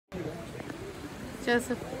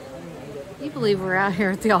Joseph, you believe we're out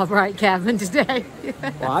here at the Albright cabin today?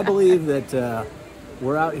 Well, I believe that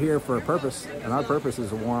we're out here for a purpose, and our purpose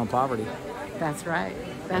is a war on poverty. That's right.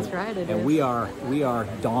 That's right. It And is. we are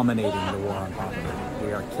dominating the war on poverty.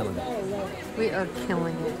 We are killing it. We are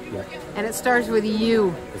killing it. Yep. And it starts with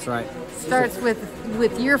you. That's right. Starts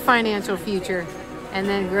with your financial future, and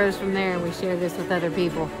then grows from there, and we share this with other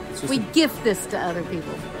people. We gift this to other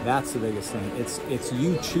people. That's the biggest thing. It's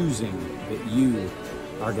you choosing that you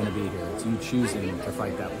are going to be here. It's you choosing to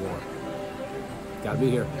fight that war. Got to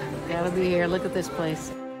be here. Gotta be here. Look at this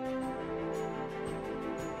place.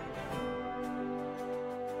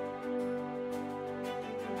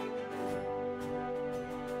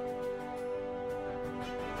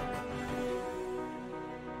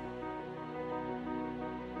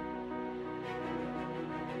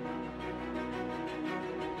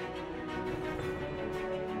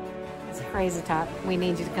 Crazy talk. We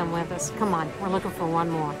need you to come with us. Come on. We're looking for one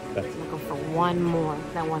more. Looking for one more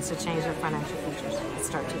that wants to change their financial futures. Let's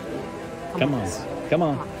start today. Come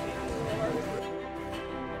on.